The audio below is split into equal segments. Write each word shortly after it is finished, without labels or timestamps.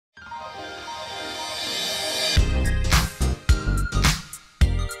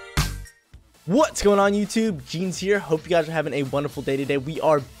What's going on YouTube? Jeans here. Hope you guys are having a wonderful day today. We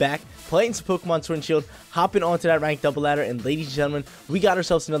are back playing some Pokemon Sword and Shield, hopping onto that ranked double ladder, and ladies and gentlemen, we got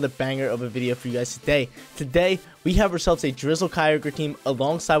ourselves another banger of a video for you guys today. Today, we have ourselves a Drizzle Kyogre team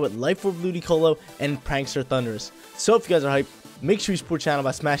alongside with Life Orb Ludicolo and Prankster Thundurus. So if you guys are hyped, make sure you support the channel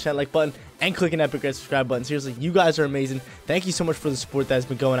by smashing that like button and clicking that big red subscribe button. Seriously, you guys are amazing. Thank you so much for the support that has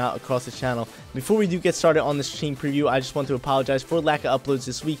been going out across the channel. Before we do get started on this team preview, I just want to apologize for lack of uploads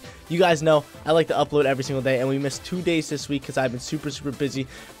this week. You guys know I like to upload every single day, and we missed 2 days this week because I've been super busy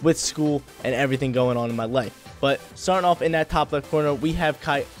with school and everything going on in my life. But starting off in that top left corner, we have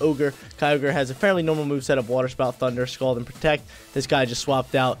Kyogre. Kyogre has a fairly normal moveset of Water Spout, Thunder, Scald, and Protect. This guy just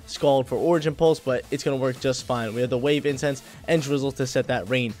swapped out Scald for Origin Pulse, but it's going to work just fine. We have the Wave, Incense, and Drizzle to set that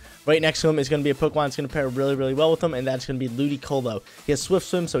rain. Right next to him is going to be a Pokemon that's going to pair really well with him, and that's going to be Ludicolo. He has Swift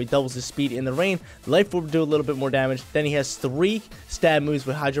Swim, so he doubles his speed in the rain. Life Orb will do a little bit more damage. Then he has 3 stab moves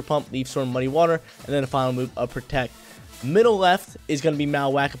with Hydro Pump, Leaf Storm, Muddy Water, and then a final move of Protect. Middle left is going to be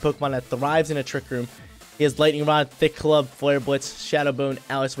Malwack, a Pokemon that thrives in a Trick Room. He has Lightning Rod, Thick Club, Flare Blitz, Shadow Bone,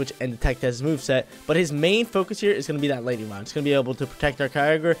 Alice Witch, and Detect as his moveset. But his main focus here is going to be that Lightning Rod. It's going to be able to protect our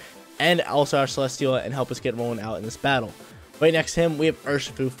Kyogre and also our Celesteela and help us get rolling out in this battle. Right next to him, we have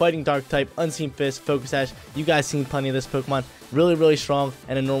Urshifu, Fighting Dark type, Unseen Fist, Focus Sash. You guys seen plenty of this Pokemon. Really strong,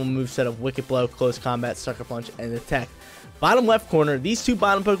 and a normal moveset of Wicked Blow, Close Combat, Sucker Punch, and Attack. Bottom left corner, these 2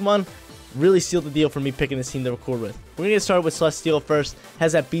 bottom Pokemon really sealed the deal for me picking this team to record with. We're going to get started with Celesteela first.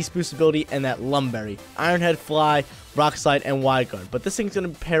 Has that Beast Boost ability and that Lumberry. Iron Head, Fly, Rock Slide, and Wide Guard. But this thing's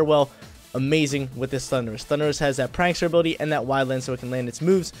going to pair well amazing with this Thundurus. Thundurus has that Prankster ability and that Wide Lens so it can land its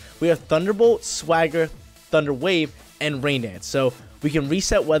moves. We have Thunderbolt, Swagger, Thunder Wave, and Rain Dance. So we can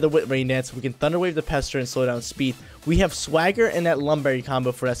reset weather with Rain Dance. We can Thunder Wave the Pester and slow down speed. We have Swagger and that Lumberry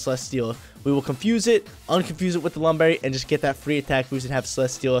combo for that Celesteela. We will confuse it, unconfuse it with the Lumberry, and just get that free attack boost and have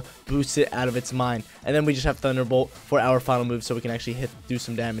Celesteela boost it out of its mind. And then we just have Thunderbolt for our final move so we can actually do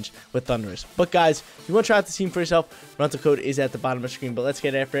some damage with Thundurus. But guys, if you want to try out the team for yourself, rental code is at the bottom of the screen. But let's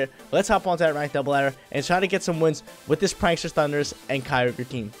get after it. Let's hop onto that ranked double ladder and try to get some wins with this Prankster Thundurus and Kyogre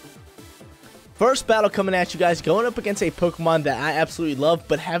team. First battle coming at you guys, going up against a Pokemon that I absolutely love,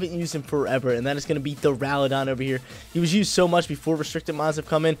 but haven't used him forever, and that is going to be the Duraludon over here. He was used so much before restricted mods have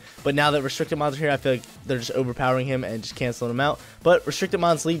come in, but now that restricted mods are here, I feel like they're just overpowering him and just canceling him out. But restricted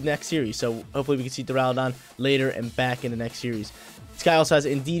mods leave next series, so hopefully we can see Duraludon later and back in the next series. This guy also has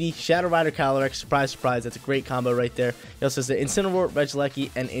Indeedee, Shadow Rider, Calyrex, surprise, that's a great combo right there. He also has the Incineroar,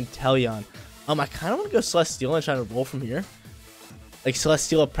 Regieleki, and Inteleon. I kind of want to go Celesteela and try to roll from here. Like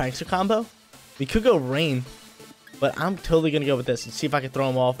Celesteela Prankster combo. We could go Rain, but I'm totally going to go with this and see if I can throw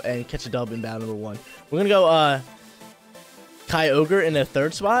him off and catch a dub in battle number 1. We're going to go Kyogre in the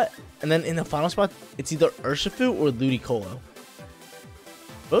 3rd spot, and then in the final spot, it's either Urshifu or Ludicolo.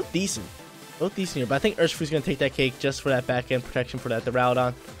 Both decent here, but I think Urshifu's going to take that cake just for that back-end protection for that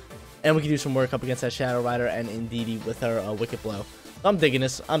Duraludon. And we can do some work up against that Shadow Rider and Indeedee with our Wicked Blow. I'm digging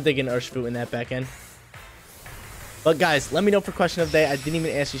this. I'm digging Urshifu in that back-end. But guys, let me know for question of the day. I didn't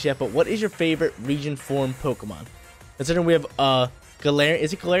even ask you yet, but what is your favorite region form Pokemon? Considering we have Galarian,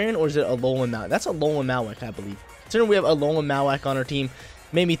 is it Galarian or is it Alolan Malwack? That's Alolan Malwack, I believe. Considering we have Alolan Malwack on our team,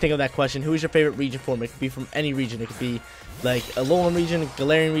 made me think of that question. Who is your favorite region form? It could be from any region. It could be like Alolan region,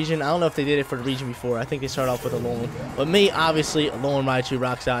 Galarian region. I don't know if they did it for the region before. I think they started off with Alolan. But me, obviously, Alolan Raichu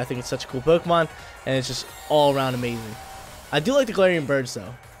rocks out. I think it's such a cool Pokemon, and it's just all around amazing. I do like the Galarian birds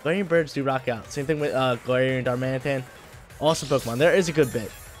though. Galarian birds do rock out. Same thing with Galarian Darmanitan. Awesome Pokemon. There is a good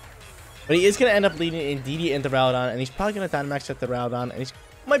bit. But he is going to end up leading Indeedee and Duraludon, and he's probably going to Dynamax at Duraludon, and he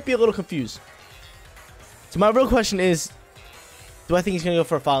might be a little confused. So my real question is, do I think he's going to go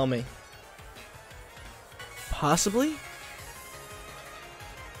for a Follow Me? Possibly?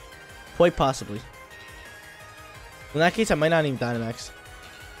 Quite possibly. In that case, I might not even Dynamax. I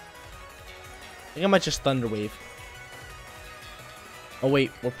think I might just Thunder Wave. Oh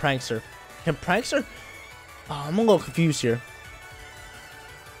wait, we're Prankster. Can Prankster? Oh, I'm a little confused here.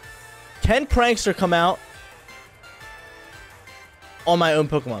 Can Prankster come out on my own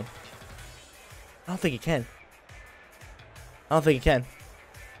Pokemon? I don't think it can. I don't think it can.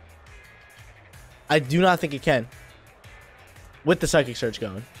 I do not think it can. With the Psychic Surge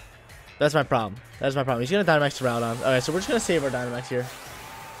going. That's my problem. That's my problem. He's going to Dynamax Duraludon. Alright, so we're just going to save our Dynamax here.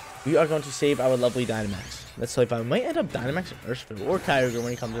 We are going to save our lovely Dynamax. Let's see if I might end up Dynamax Urshifu or Kyogre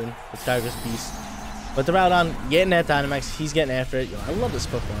when he comes in with Kyogre's Beast. But the Duraludon getting that Dynamax, he's getting after it. Yo, I love this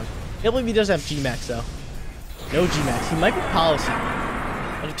Pokemon. I can't believe he doesn't have G-Max though. No G-Max. He might be Policy.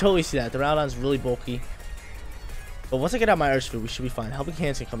 I can totally see that. The Duraludon's really bulky. But once I get out my Urshifu, we should be fine. Helping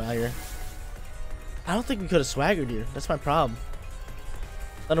Hands can come out here. I don't think we could have swaggered here. That's my problem.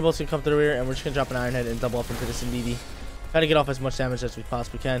 Thunderbolt's gonna come through here, and we're just gonna drop an Iron Head and double up into this Indeedee. Try to get off as much damage as we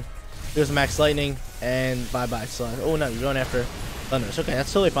possibly can. Here's Max Lightning, and bye-bye Sludge. Oh no, you're going after Thunders. Okay,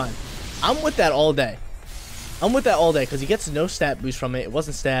 that's totally fine. I'm with that all day. I'm with that all day, because he gets no stat boost from it. It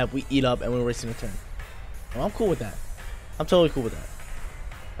wasn't stab, we eat up, and we're wasting a turn. Well, I'm cool with that. I'm totally cool with that.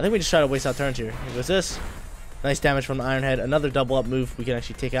 I think we just try to waste out turns here. Here goes this. Nice damage from the Iron Head. Another double up move we can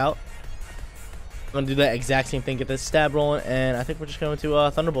actually take out. I'm going to do that exact same thing. Get this stab rolling. And I think we're just going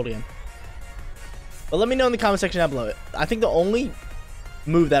to Thunderbolt again. But let me know in the comment section down below. I think the only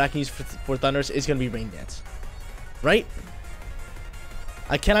move that I can use for Thunders is going to be Rain Dance. Right?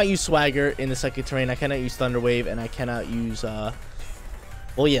 I cannot use Swagger in the second terrain. I cannot use Thunder Wave. And I cannot use...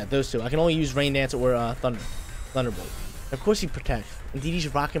 well, yeah, those two. I can only use Rain Dance or Thunderbolt. Of course he protects.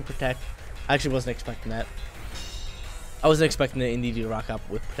 Indeedee's rock and protect. I actually wasn't expecting that. I wasn't expecting the Indeedee to rock up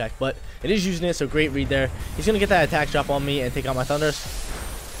with protect, but it is using it, so great read there. He's gonna get that attack drop on me and take out my Thunders.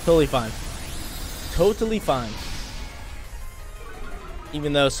 Totally fine. Totally fine.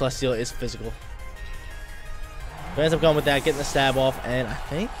 Even though Celestial is physical. So I ends up going with that, getting the stab off, and I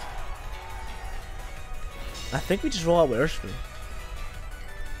think we just roll out with Urshifu.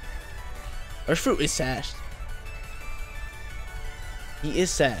 Urshifu is sashed. He is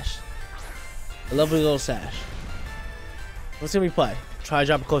sash. A lovely little sash. What's gonna be play? Try to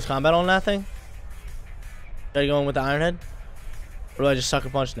drop a close combat on that thing? Try to go in with the Iron Head? Or do I just Sucker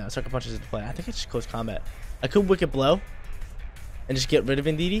Punch now? Sucker Punch is into play. I think it's just close combat. I could Wicked Blow and just get rid of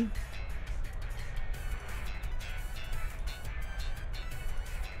Indeedee.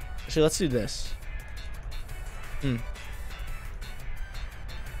 Actually, let's do this. I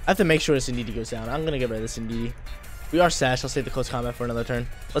have to make sure this Indeedee goes down. I'm gonna get rid of this Indeedee. We are sashed. I'll save the close combat for another turn.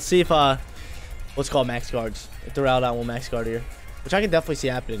 Let's see if what's called max guards. If the Rowdown will max guard here, which I can definitely see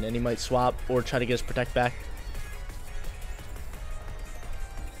happening, and he might swap or try to get his protect back.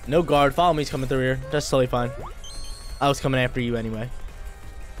 No guard. Follow me. He's coming through here. That's totally fine. I was coming after you anyway.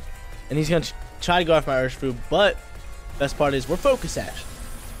 And he's gonna try to go after my Urshifu, but best part is we're focus sash.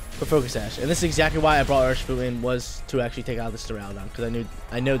 We're focus sash, and this is exactly why I brought Urshifu in, was to actually take out this Duraludon, because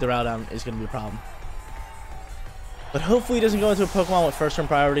I know Duraludon is gonna be a problem. But hopefully he doesn't go into a Pokemon with first turn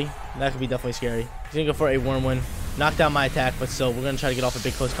priority. That could be definitely scary. He's going to go for a Wormwind. Knock down my attack, but still, we're going to try to get off a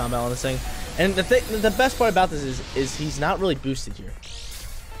big close combat on this thing. And the best part about this is he's not really boosted here.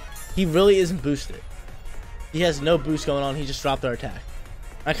 He really isn't boosted. He has no boost going on. He just dropped our attack.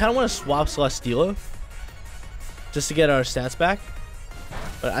 I kind of want to swap Celesteela just to get our stats back.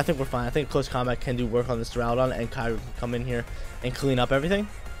 But I think we're fine. I think close combat can do work on this Duraludon, and Kyogre can come in here and clean up everything.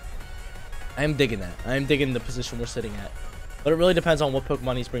 I am digging that. I am digging the position we're sitting at. But it really depends on what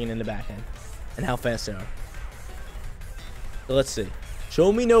Pokemon he's bringing in the back end and how fast they are. So let's see.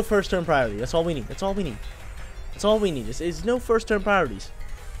 Show me no first turn priority. That's all we need. That's all we need. That's all we need. Is no first turn priorities.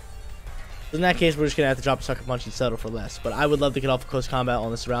 In that case, we're just going to have to drop a Sucker Punch and settle for less. But I would love to get off a close combat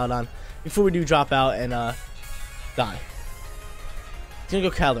on this Rowdon before we do drop out and die. He's going to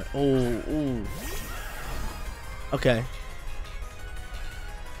go Calder. Oh, ooh. Okay.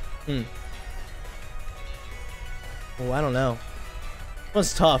 Oh, I don't know. This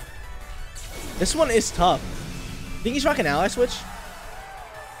one's tough. This one is tough. Think he's rocking Ally Switch?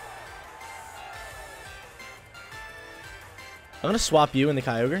 I'm gonna swap you in the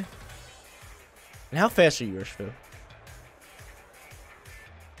Kyogre. And how fast are you, Urshifu?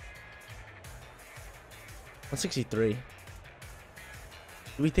 163.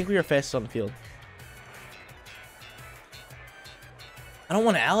 Do we think we are fastest on the field? I don't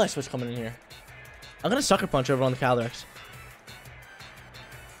want an Ally Switch coming in here. I'm gonna Sucker Punch over on the Calyrex.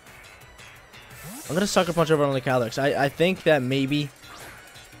 I think that maybe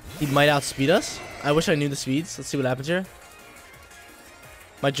he might outspeed us. I wish I knew the speeds. Let's see what happens here.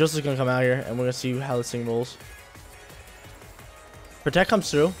 My Juice is gonna come out here, and we're gonna see how this thing rolls. Protect comes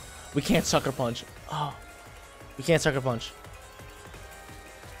through. We can't Sucker Punch. Oh, we can't Sucker Punch.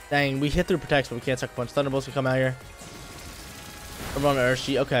 Dang, we hit through Protects, but we can't Sucker Punch. Thunderbolts can come out here. I'm on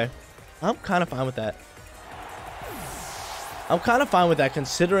Urshifu. Okay. I'm kind of fine with that.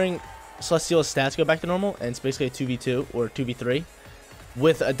 Considering Celestial's stats go back to normal, and it's basically a 2v2 or 2v3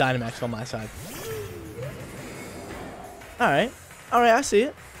 with a Dynamax on my side. Alright, I see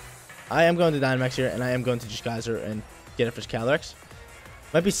it. I am going to Dynamax here, and I am going to just Geyser and get it for Calyrex.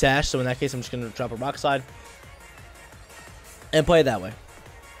 Might be Sash, so in that case, I'm just going to drop a Rock Slide and play it that way.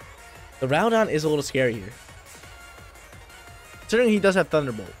 The Rowdon is a little scary here, considering he does have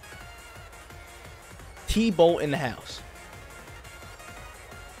Thunderbolt. T-Bolt in the house.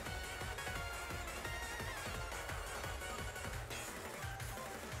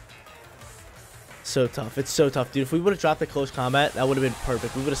 So tough. It's so tough, dude. If we would have dropped the close combat, that would have been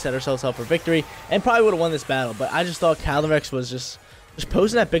perfect. We would have set ourselves up for victory and probably would have won this battle. But I just thought Calyrex was just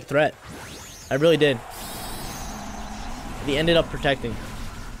posing that big threat. I really did. He ended up protecting.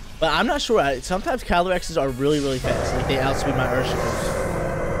 But I'm not sure. Sometimes Calyrexes are really, really fast. Like, they outspeed my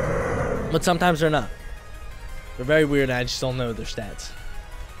Urshifus. But sometimes they're not. They're very weird, and I just don't know their stats.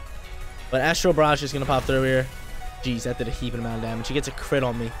 But Astral Barrage is going to pop through here. Jeez, that did a heaping amount of damage. He gets a crit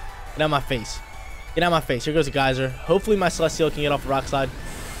on me. Get out of my face. Get out of my face. Here goes a Geyser. Hopefully my Celestial can get off the Rock Slide.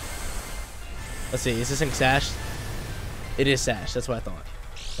 Let's see. Is this thing sashed? It is sashed. That's what I thought.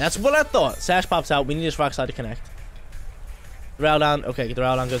 That's what I thought. Sash pops out. We need this Rock Slide to connect. Groudon. Okay, the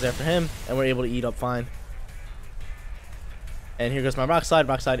Groudon goes after him, and we're able to eat up fine. And here goes my Rock Slide.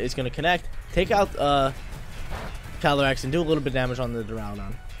 Rock Slide is going to connect. Take out Calyrex and do a little bit of damage on the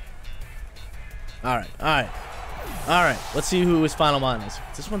Groudon. Alright, alright. Alright, let's see who his final mon is.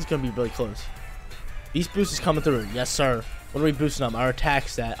 This one's going to be really close. Beast Boost is coming through. Yes, sir. What are we boosting up? Our attack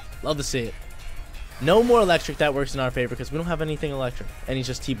stat. Love to see it. No more electric. That works in our favor because we don't have anything electric. And he's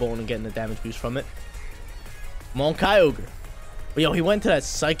just T-Bolting and getting the damage boost from it. Come on, Kyogre. But yo, he went to that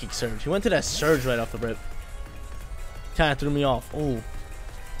Psychic Surge. He went to that Surge right off the rip. Kind of threw me off. Oh,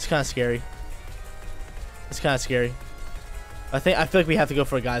 it's kind of scary. It's kind of scary. I feel like we have to go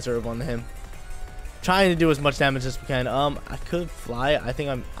for a Geyser Orb on him. Trying to do as much damage as we can. I could fly. I think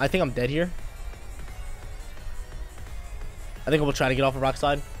I'm dead here. I think we'll try to get off a Rock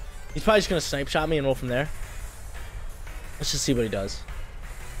Slide. He's probably just gonna Snipe Shot me and roll from there. Let's just see what he does.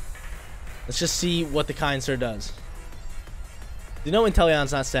 Let's just see what the Kind Sir does. You know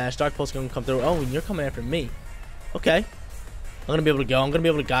Inteleon's not stashed. Dark Pulse gonna come through. Oh, and you're coming after me. Okay. I'm gonna be able to go. I'm gonna be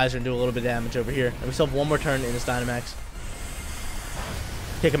able to Geyser and do a little bit of damage over here. And we still have one more turn in this Dynamax.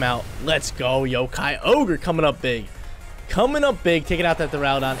 Kick him out. Let's go, yo. Kyogre coming up big. Coming up big. Taking out that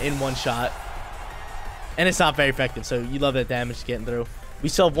Duraludon in one shot. And it's not very effective, so you love that damage getting through. We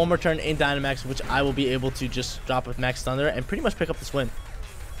still have one more turn in Dynamax, which I will be able to just drop with Max Thunder and pretty much pick up this win.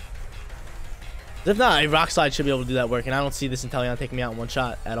 If not, a Rock Slide should be able to do that work, and I don't see this Inteleon taking me out in one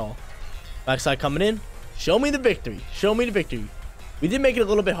shot at all. Rock Slide coming in. Show me the victory. Show me the victory. We did make it a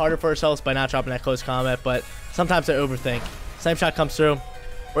little bit harder for ourselves by not dropping that close combat, but sometimes I overthink. Snipe Shot comes through.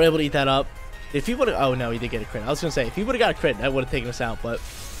 We're able to eat that up. If he would have... Oh, no, he did get a crit. I was going to say, if he would have got a crit, that would have taken us out, but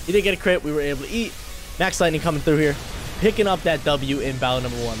he did get a crit. We were able to eat. Max Lightning coming through here. Picking up that W in battle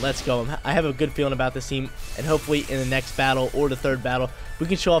number 1. Let's go. I have a good feeling about this team, and hopefully in the next battle or the third battle, we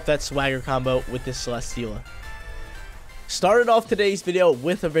can show off that swagger combo with this Celesteela. Started off today's video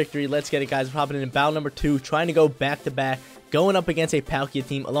with a victory. Let's get it, guys. We're hopping in battle number 2, trying to go back-to-back, going up against a Palkia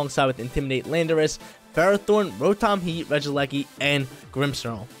team alongside with Intimidate, Landorus, Ferrothorn, Rotom Heat, Regieleki, and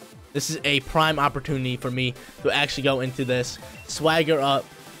Grimmsnarl. This is a prime opportunity for me to actually go into this, swagger up,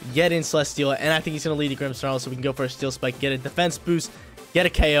 get in Celesteela, and I think he's going to lead the Grimmsnarl so we can go for a Steel Spike, get a defense boost, get a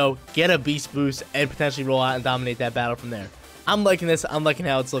KO, get a beast boost, and potentially roll out and dominate that battle from there. I'm liking this. I'm liking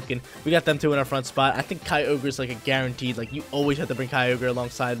how it's looking. We got them two in our front spot. I think Kyogre is like a guaranteed. Like, you always have to bring Kyogre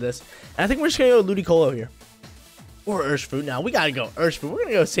alongside this. And I think we're just going to go Ludicolo here. Or Urshifu. Now, we got to go Urshifu. We're going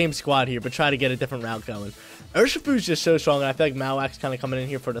to go same squad here, but try to get a different route going. Urshifu is just so strong, and I feel like Malwax kind of coming in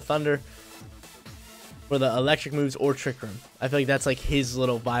here for the Thunder, for the electric moves, or Trick Room. I feel like that's like his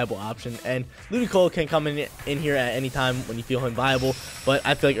little viable option. And Ludicolo can come in here at any time when you feel him viable, but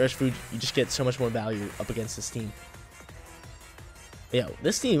I feel like Urshifu, you just get so much more value up against this team. Yo,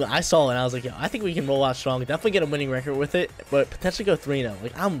 this team, I saw it and I was like, yo, I think we can roll out strong. Definitely get a winning record with it, but potentially go 3-0.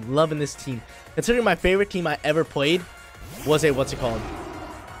 Like, I'm loving this team. Considering my favorite team I ever played was a, was a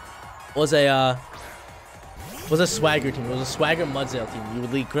Swagger team. It was a Swagger Mudsdale team. You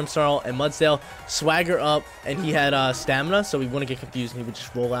would lead Grimmsnarl and Mudsdale, Swagger up, and he had stamina, so we wouldn't get confused, and he would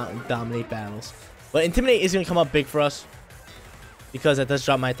just roll out and dominate battles. But Intimidate is going to come up big for us, because that does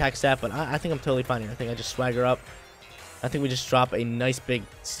drop my attack stat, but I think I'm totally fine here. I think I just Swagger up. I think we just drop a nice big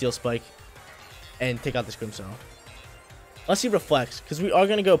Steel Spike and take out this Grimmsnarl. Let's see Reflex, because we are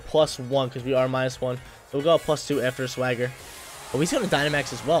going to go +1, because we are -1. So we'll go +2 after Swagger. But he's going to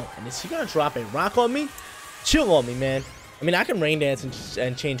Dynamax as well. And is he going to drop a rock on me? Chill on me, man. I mean, I can Rain Dance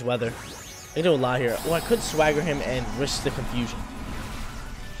and change weather. I can do a lot here. Or I could Swagger him and risk the confusion.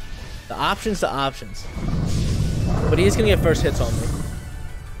 The options to options. But he is going to get first hits on me.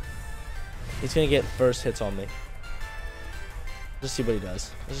 He's going to get first hits on me. Let's see what he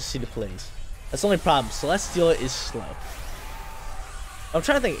does. Let's just see the plays. That's the only problem. Celesteela is slow. I'm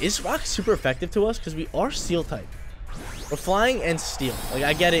trying to think. Is Rock super effective to us? Because we are Steel type. We're flying and Steel. Like,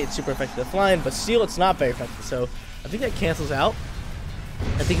 I get it. It's super effective at flying. But Steel, it's not very effective. So, I think that cancels out.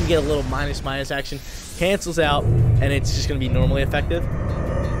 I think you get a little minus action. Cancels out. And it's just going to be normally effective.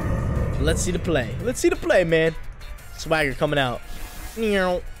 Let's see the play. Let's see the play, man. Swagger coming out.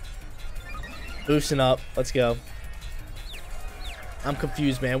 Boosting up. Let's go. I'm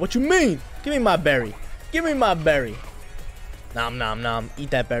confused, man. What you mean? Give me my berry. Give me my berry. Nom, nom, nom. Eat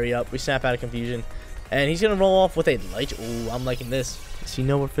that berry up. We snap out of confusion. And he's going to roll off with a light. Ooh, I'm liking this. Does he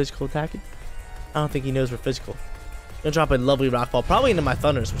know we're physical attacking? I don't think he knows we're physical. Gonna drop a lovely rock ball. Probably into my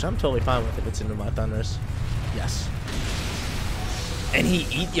thunders, which I'm totally fine with if it's into my thunders. Yes. And he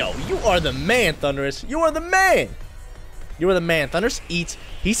eat. Yo, you are the man, Thunderous. You are the man. You are the man. Thunderous eats.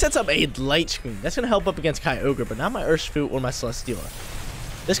 He sets up a light screen. That's going to help up against Kyogre, but not my Urshifu or my Celesteela.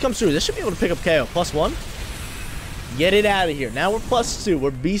 This comes through. This should be able to pick up KO. +1. Get it out of here. Now we're +2. We're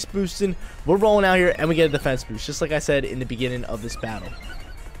beast boosting. We're rolling out here, and we get a defense boost, just like I said in the beginning of this battle.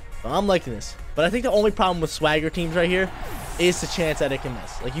 So I'm liking this. But I think the only problem with Swagger teams right here is the chance that it can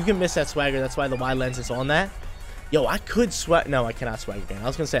miss. Like, you can miss that Swagger. That's why the Y lens is on that. Yo, I could swag. No, I cannot Swagger again. I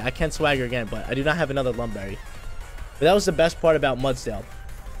was going to say, I can Swagger again, but I do not have another Lumberry. But that was the best part about Mudsdale.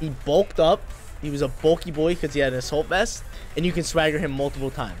 He bulked up. He was a bulky boy because he had an Assault Vest. And you can Swagger him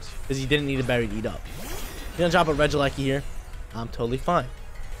multiple times because he didn't need a berry to eat up. He's going to drop a Regieleki here. I'm totally fine.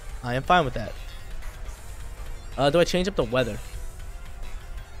 I am fine with that. Do I change up the weather?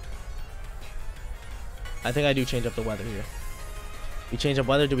 I think I do change up the weather here. We change up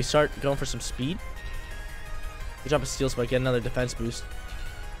weather. Do we start going for some speed? We drop a Steel Spike, get another defense boost.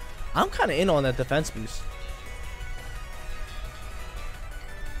 I'm kind of in on that defense boost.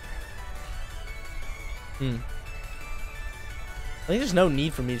 I think there's no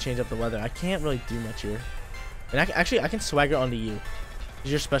need for me to change up the weather. I can't really do much here. And I can Swagger onto you.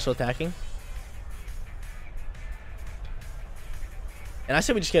 Is your special attacking? And I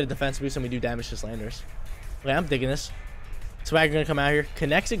say we just get a defense boost and we do damage to Slanders. Okay, I'm digging this. Swagger gonna come out here.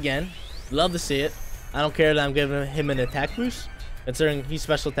 Connects again. Love to see it. I don't care that I'm giving him an attack boost, considering he's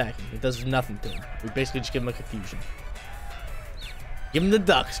special attacking. It does nothing to him. We basically just give him a confusion. Give him the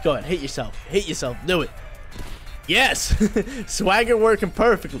ducks. Go ahead. Hit yourself. Hit yourself. Do it. Yes! Swagger working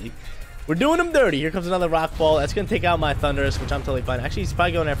perfectly. We're doing him dirty. Here comes another rock ball. That's going to take out my Thunderous, which I'm totally fine. Actually, he's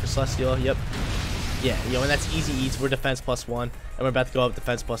probably going after Celesteela. Yep. Yeah, yo, and that's easy eats. We're defense +1, and we're about to go up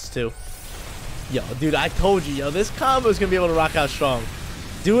defense +2. Yo, dude, I told you, yo, this combo is going to be able to rock out strong.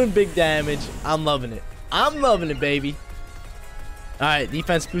 Doing big damage. I'm loving it. I'm loving it, baby. All right,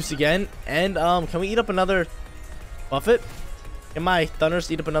 defense boost again. And can we eat up another Buffet? Can my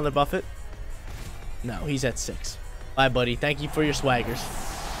Thunders eat up another Buffet? No, he's at 6. Bye, buddy. Thank you for your swaggers.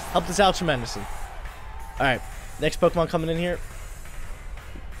 Helped us out tremendously. All right, next Pokemon coming in here.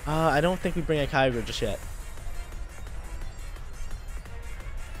 I don't think we bring a Kyogre just yet.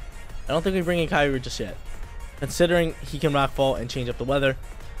 Considering he can Rockfall and change up the weather,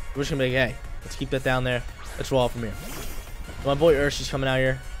 we're just gonna be like, hey, let's keep that down there. Let's roll from here. My boy Urshi's coming out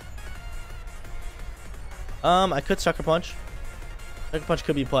here. I could Sucker Punch. Sucker Punch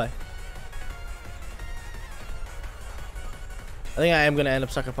could be play. I think I am gonna end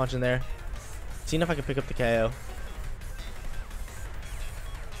up Sucker Punching there. Seeing if I can pick up the KO.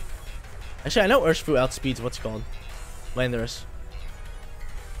 Actually, I know Urshifu outspeeds what's it called? Landorus.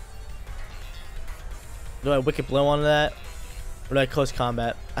 Do I Wicked Blow onto that? Or do I Close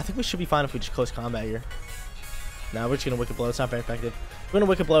Combat? I think we should be fine if we just Close Combat here. No, we're just going to Wicked Blow. It's not very effective. We're going to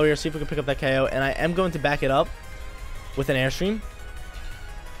Wicked Blow here, see if we can pick up that KO. And I am going to back it up with an Airstream.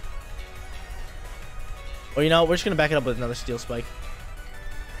 Or, you know, we're just going to back it up with another Steel Spike.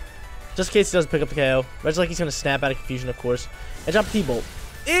 Just in case he doesn't pick up the KO. Regieleki's going to snap out of confusion, of course. And drop T-Bolt.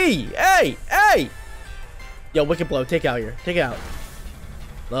 Hey! Yo, Wicked Blow. Take out here. Take it out.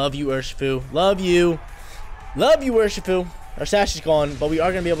 Love you, Urshifu. Love you. Love you, Urshifu. Our Sash is gone, but we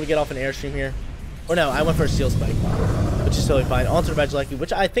are going to be able to get off an Airstream here. Or no, I went for a Steel Spike, which is totally fine. Onto the Regieleki,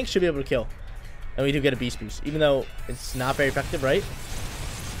 which I think should be able to kill. And we do get a Beast Boost, even though it's not very effective, right?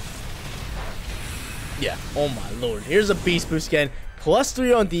 Yeah. Oh, my Lord. Here's a Beast Boost again.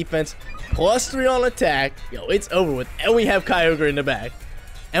 +3 on defense, +3 on attack. Yo, it's over with. And we have Kyogre in the back.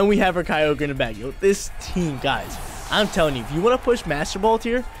 And we have our Kyogre in the back. Yo, this team, guys, I'm telling you, if you want to push Master Ball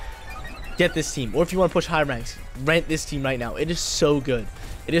tier, get this team. Or if you want to push high ranks, rent this team right now. It is so good.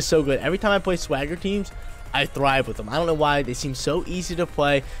 It is so good. Every time I play Swagger teams, I thrive with them. I don't know why. They seem so easy to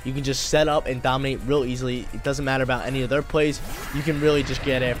play. You can just set up and dominate real easily. It doesn't matter about any of their plays. You can really just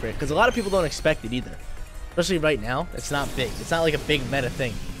get after it. Because a lot of people don't expect it either. Especially right now. It's not big. It's not like a big meta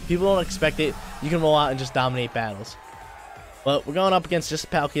thing. People don't expect it. You can roll out and just dominate battles. But we're going up against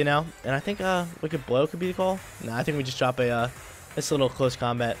just Palkia now. And I think Wicked Blow could be the call. No, I think we just drop a this little close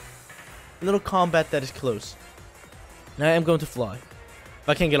combat. A little combat that is close. And I am going to fly. If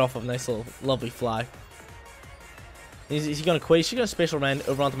I can get off of a nice little lovely fly. Is he gonna quit? She's gonna Spatial Rend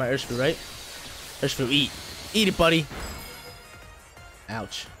over onto my Urshifu, right? Urshifu, eat. Eat it, buddy.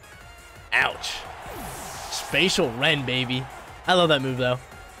 Ouch. Ouch. Spatial Rend, baby. I love that move, though.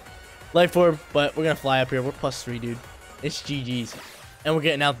 Life Orb, but we're gonna fly up here. We're +3, dude. It's GG's. And we're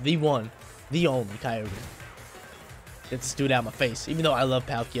getting out the one, the only Kyogre. Get this dude out of my face. Even though I love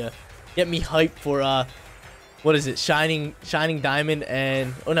Palkia. Get me hyped for, what is it? Shining Diamond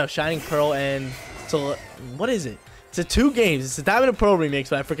and... Oh, no. Shining Pearl and... So, what is it? It's a 2 games. It's a Diamond and Pearl remix,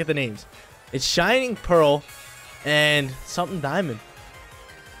 but I forget the names. It's Shining Pearl and something Diamond.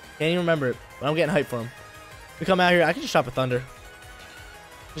 Can't even remember it, but I'm getting hyped for him. We come out here. I can just drop a Thunder.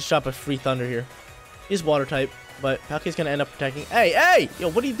 Just drop a free Thunder here. He's Water type, but Palkia's going to end up protecting. Hey, hey! Yo,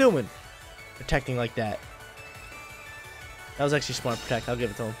 what are you doing? Protecting like that. That was actually smart protect. I'll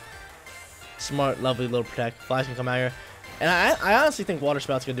give it to him. Smart, lovely little protect. Flash can come out here. And I honestly think Water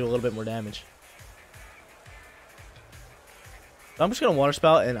Spout's going to do a little bit more damage. So I'm just going to Water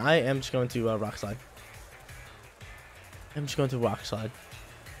Spout, and I am just going to Rock Slide. I'm just going to Rock Slide.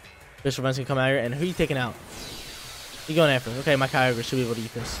 Crystal Rent's going to come out here, and who are you taking out? You going after? Okay, my Kyogre should be able to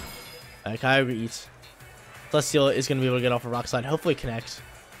eat this. Kyogre eats. Celestial is going to be able to get off a Rock Slide. Hopefully it connects.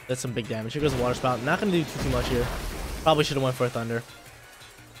 That's some big damage. Here goes the Water Spout. Not going to do too much here. Probably should have went for a Thunder.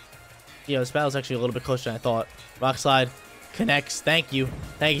 Yeah, this battle's actually a little bit closer than I thought. Rock Slide connects. Thank you.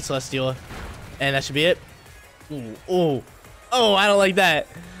 Thank you, Celestial. And that should be it. Ooh, ooh. Oh, I don't like that.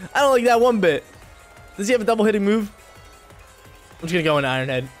 I don't like that one bit. Does he have a double hitting move? I'm just going to go in Iron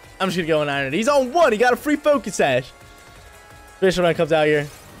Head. I'm just going to go in Iron Head. He's on 1. He got a free Focus Sash. Spatial Rend comes out here.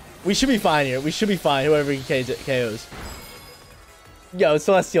 We should be fine here. We should be fine, whoever he KOs. Yo,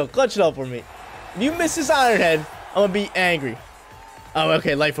 Celestial, clutch it up for me. If you miss this Iron Head, I'm going to be angry. Oh,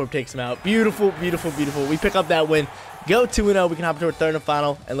 okay. Life Orb takes him out. Beautiful, beautiful, beautiful. We pick up that win. Go 2-0. We can hop into our third and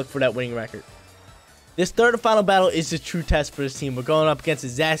final and look for that winning record. This third and final battle is the true test for this team. We're going up against a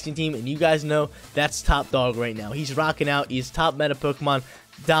Zacian team, and you guys know that's top dog right now. He's rocking out. He's top meta Pokemon,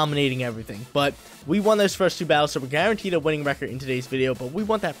 dominating everything. But we won those first 2 battles, so we're guaranteed a winning record in today's video, but we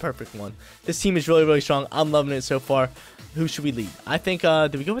want that perfect one. This team is really, really strong. I'm loving it so far. Who should we lead? I think,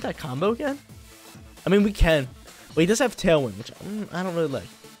 did we go with that combo again? I mean, we can. But he does have Tailwind, which I don't really like.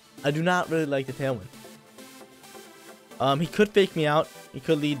 I do not really like the Tailwind. He could fake me out. He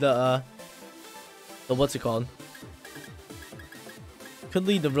could lead the what's it called? Could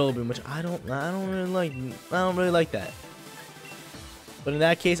lead the Rillaboom, which I don't really like. I don't really like that. But in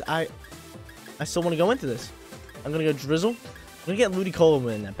that case, I still want to go into this. I'm gonna go Drizzle. I'm gonna get Ludicolo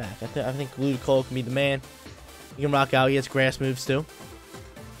in that back. I think Ludicolo can be the man. He can rock out. He has grass moves too.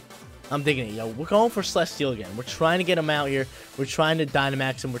 I'm digging it, yo. We're going for Celestial again. We're trying to get him out here. We're trying to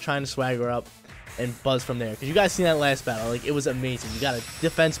Dynamax him. We're trying to Swagger up and buzz from there. Because you guys seen that last battle. Like, it was amazing. We got a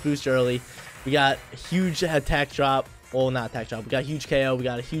defense boost early. We got a huge attack drop. Well, not attack drop. We got a huge KO. We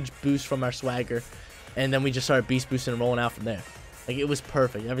got a huge boost from our Swagger. And then we just started beast boosting and rolling out from there. Like, it was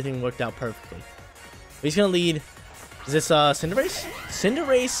perfect. Everything worked out perfectly. But he's going to lead. Is this Cinderace?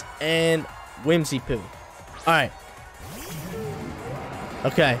 Cinderace and Whimsipoo. Alright.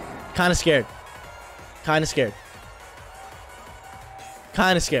 Okay. Kind of scared. Kind of scared.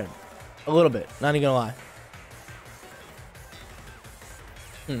 Kind of scared. A little bit. Not even gonna lie.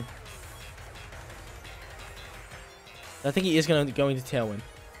 I think he is going to Tailwind.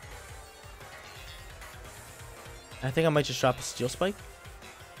 I think I might just drop a Steel Spike.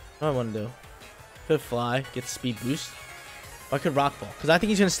 What do I want to do? Could Fly, get the speed boost. Or I could Rock Ball, because I think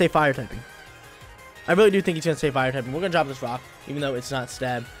he's going to stay Fire typing. I really do think he's going to stay Fire typing. We're going to drop this Rock, even though it's not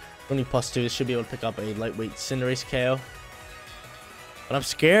Stab. Only +2. This should be able to pick up a lightweight Cinderace KO. But I'm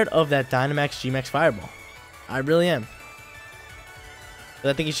scared of that Dynamax G-Max Fireball. I really am.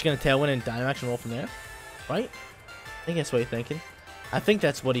 But I think he's just going to Tailwind and Dynamax and roll from there. Right? I think that's what he's thinking. I think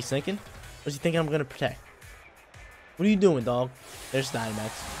that's what he's thinking. What's he thinking I'm going to protect? What are you doing, dog? There's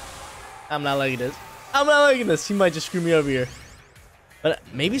Dynamax. I'm not liking this. I'm not liking this. He might just screw me over here. But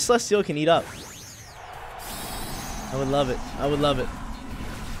maybe Celestial can eat up. I would love it. I would love it.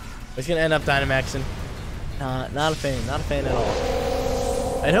 He's going to end up Dynamaxing. Not a fan. Not a fan at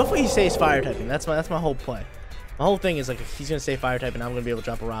all. And hopefully he stays Fire typing. That's my whole play. My whole thing is, like, if he's going to stay Fire typing, I'm going to be able to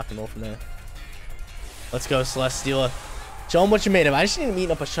drop a Rock and roll from there. Let's go, Celesteela. Show him what you made of. I just need him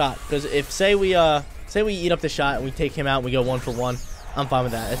eating up a shot. Because if, say we eat up the shot and we take him out and we go 1 for 1, I'm fine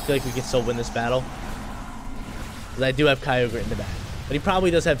with that. I feel like we can still win this battle. Because I do have Kyogre in the back. But he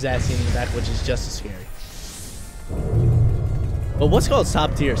probably does have Zacian in the back, which is just as scary. But what's called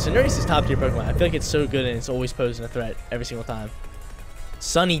top tier? Cinderace is top tier Pokemon. I feel like it's so good and it's always posing a threat every single time.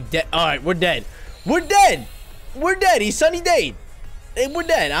 Sunny dead. Alright, we're dead. We're dead! We're dead. He's Sunny Dade. We're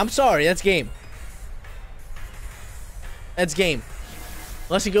dead. I'm sorry. That's game. That's game.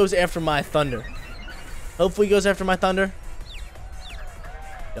 Unless he goes after my thunder. Hopefully he goes after my thunder.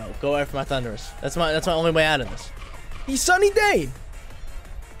 No, go after my thunders. That's my only way out of this. He's Sunny Day.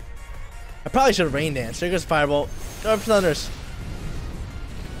 I probably should have rain danced. There goes Firebolt. Go after thunders.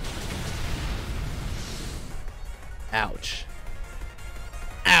 Ouch.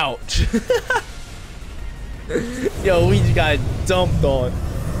 Ouch. Yo, we just got dumped on.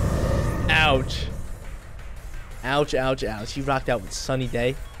 Ouch. Ouch, ouch, ouch. He rocked out with Sunny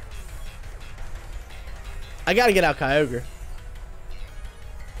Day. I gotta get out Kyogre.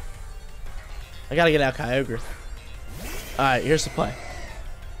 Alright, here's the play.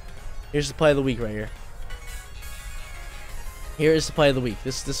 Here's the play of the week right here. Here is the play of the week.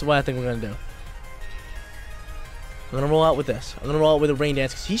 This is what I think we're gonna do. I'm gonna roll out with this. I'm gonna roll out with a Rain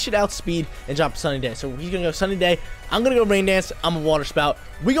Dance because he should outspeed and drop a Sunny Day. So he's gonna go Sunny Day. I'm gonna go Rain Dance. I'm a Water Spout.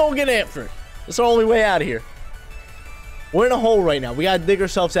 We gonna get Antford. That's our only way out of here. We're in a hole right now. We gotta dig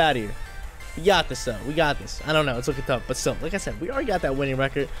ourselves out of here. We got this though. We got this. I don't know. It's looking tough, but still, like I said, we already got that winning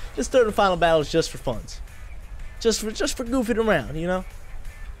record. This third and final battle is just for funs. Just for goofing around, you know.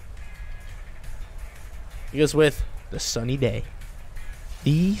 He goes with the Sunny Day.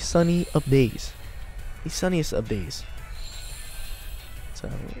 The sunny of days. The sunniest of days. So,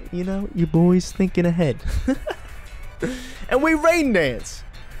 you know, your boy's thinking ahead. And we Rain Dance.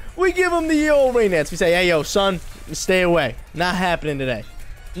 We give him the old Rain Dance. We say, hey, yo, son, stay away. Not happening today.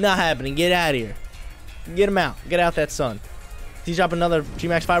 Not happening. Get out of here. Get him out. Get out that sun. Did he drop another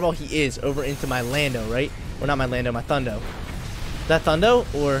G-Max Fireball? He is over into my Lando, right? Or not my Lando, my Thundo. Is that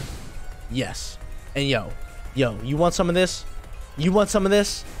Thundo or... Yes. And yo, you want some of this? You want some of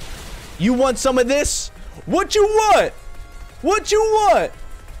this? You want some of this? What you want? What you want?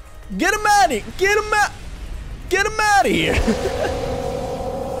 Get him out of here. Get him out. Get him out of here.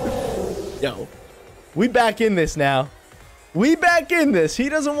 Yo, we back in this now. We back in this. He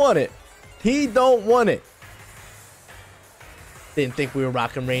doesn't want it. He don't want it. Didn't think we were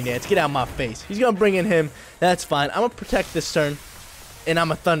rocking Rain Dance. Get out of my face. He's gonna bring in him. That's fine. I'm gonna protect this turn, and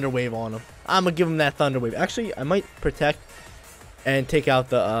I'm a Thunder Wave on him. I'm gonna give him that Thunder Wave. Actually, I might protect and take out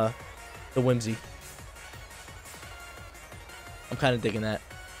the Whimsy. I'm kind of digging that.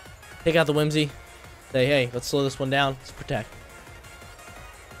 Take out the Whimsy. Say, hey, let's slow this one down. Let's protect.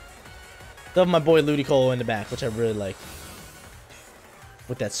 Still have my boy Ludicolo in the back, which I really like.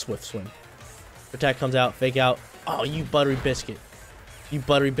 With that Swift Swim. Protect comes out. Fake out. Oh, you buttery biscuit. You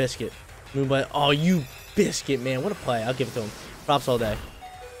buttery biscuit. Moonbite. Oh, you biscuit, man. What a play. I'll give it to him. Props all day.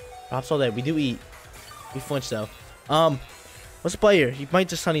 Props all day. We do eat. We flinch, though. What's the play here? He might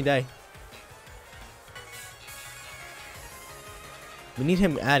just Sunny Day. We need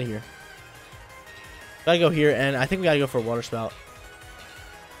him out of here. Gotta go here, and I think we gotta go for a Water Spout.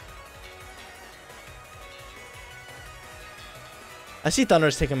 I see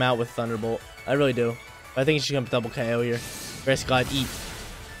Thunders take him out with Thunderbolt. I really do. But I think he's just gonna double KO here. Grass God, eat.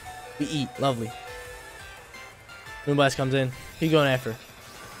 We eat. Lovely. Moonblast comes in. He's going after.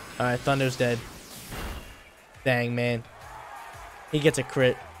 Alright, Thunder's dead. Dang, man. He gets a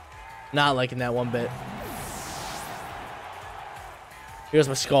crit. Not liking that one bit. Here's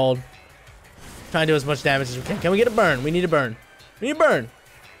my Scald. Trying to do as much damage as we can. Can we get a burn? We need a burn. We need a burn.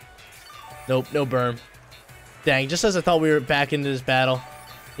 Nope, no burn. Dang, just as I thought we were back into this battle,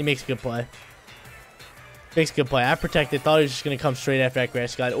 he makes a good play. Makes a good play. I protected. Thought he was just going to come straight after that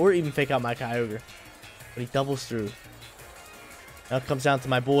Grass God or even fake out my Kyogre. But he doubles through. Now it comes down to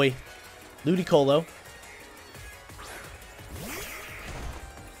my boy, Ludicolo.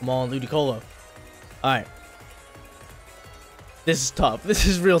 Come on, Ludicolo. Alright. This is tough. This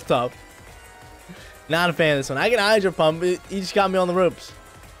is real tough. Not a fan of this one. I can Hydro Pump. He just got me on the ropes.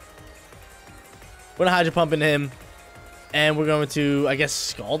 We're going to Hydro Pump into him. And we're going to, I guess,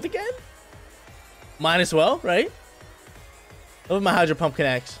 Scald again? Might as well, right? Look at my Hydro Pump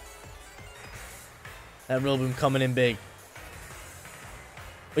connects. That Rillaboom coming in big.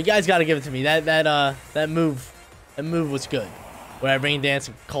 But you guys got to give it to me. That move was good. Where I Rain Dance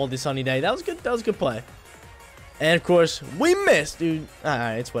and called the Sunny Day. That was good. That was a good play. And of course, we missed, dude.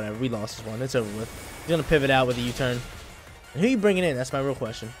 Alright, it's whatever. We lost this one. It's over with. He's gonna pivot out with a U-turn. And who are you bringing in? That's my real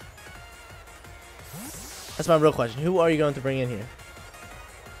question. That's my real question. Who are you going to bring in here?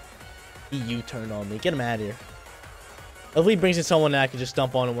 He U-turned on me. Get him out of here. Hopefully he brings in someone that I can just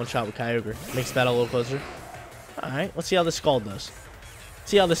dump on in one shot with Kyogre. Makes the battle a little closer. Alright, let's see how this Scald does.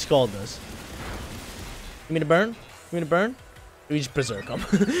 See how this Scald does. Give me the burn. Give me the burn. We just berserk him.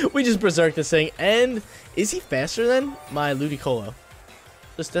 We just berserk this thing. And is he faster than my Ludicolo?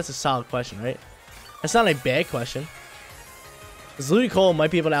 That's a solid question, right? That's not a bad question. Because Ludicolo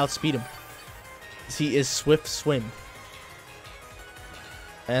might be able to outspeed him. Because he is Swift Swim.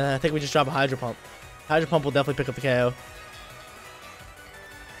 And I think we just drop a Hydro Pump. Hydro Pump will definitely pick up the KO.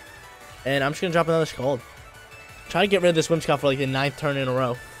 And I'm just going to drop another Scald. Try to get rid of this Whimsicott for like the 9th turn in a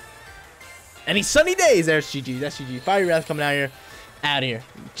row. Any sunny days. There's GG. That's GG. Fiery Wrath coming out here. Out of here.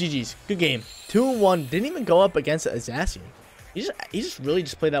 GG's. Good game. 2-1. Didn't even go up against a Zacian. He just really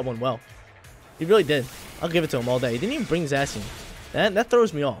played that one well. He really did. I'll give it to him all day. He didn't even bring Zacian. That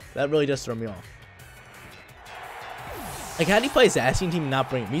throws me off. That really does throw me off. Like, how do you play Zacian team and not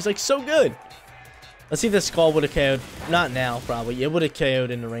bring him? He's like so good. Let's see if this Skull would have KO'd. Not now, probably. It would have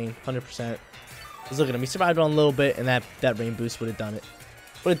KO'd in the rain. 100%. Let's look at him. He survived on a little bit, and that rain boost would have done it.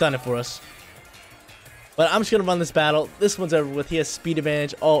 Would have done it for us. But I'm just going to run this battle. This one's over with. He has speed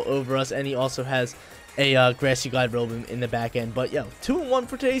advantage all over us, and he also has a Grassy Glide Robe in the back end. But, yo, 2-1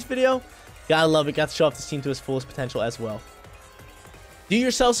 for today's video. Gotta love it. Got to show off this team to its fullest potential as well. Do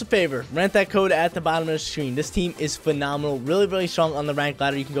yourselves a favor, rent that code at the bottom of the screen. This team is phenomenal, really strong on the rank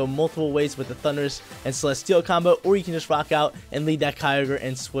ladder. You can go multiple ways with the Thunderous and Celestial combo, or you can just rock out and lead that Kyogre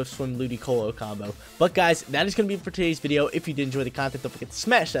and Swift Swim Ludicolo combo. But guys, that is going to be it for today's video. If you did enjoy the content, don't forget to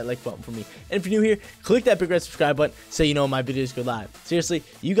smash that like button for me. And if you're new here, click that big red subscribe button so you know when my videos go live. Seriously,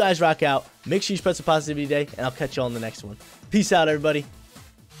 you guys rock out. Make sure you spread some positivity today, and I'll catch you all in the next one. Peace out, everybody.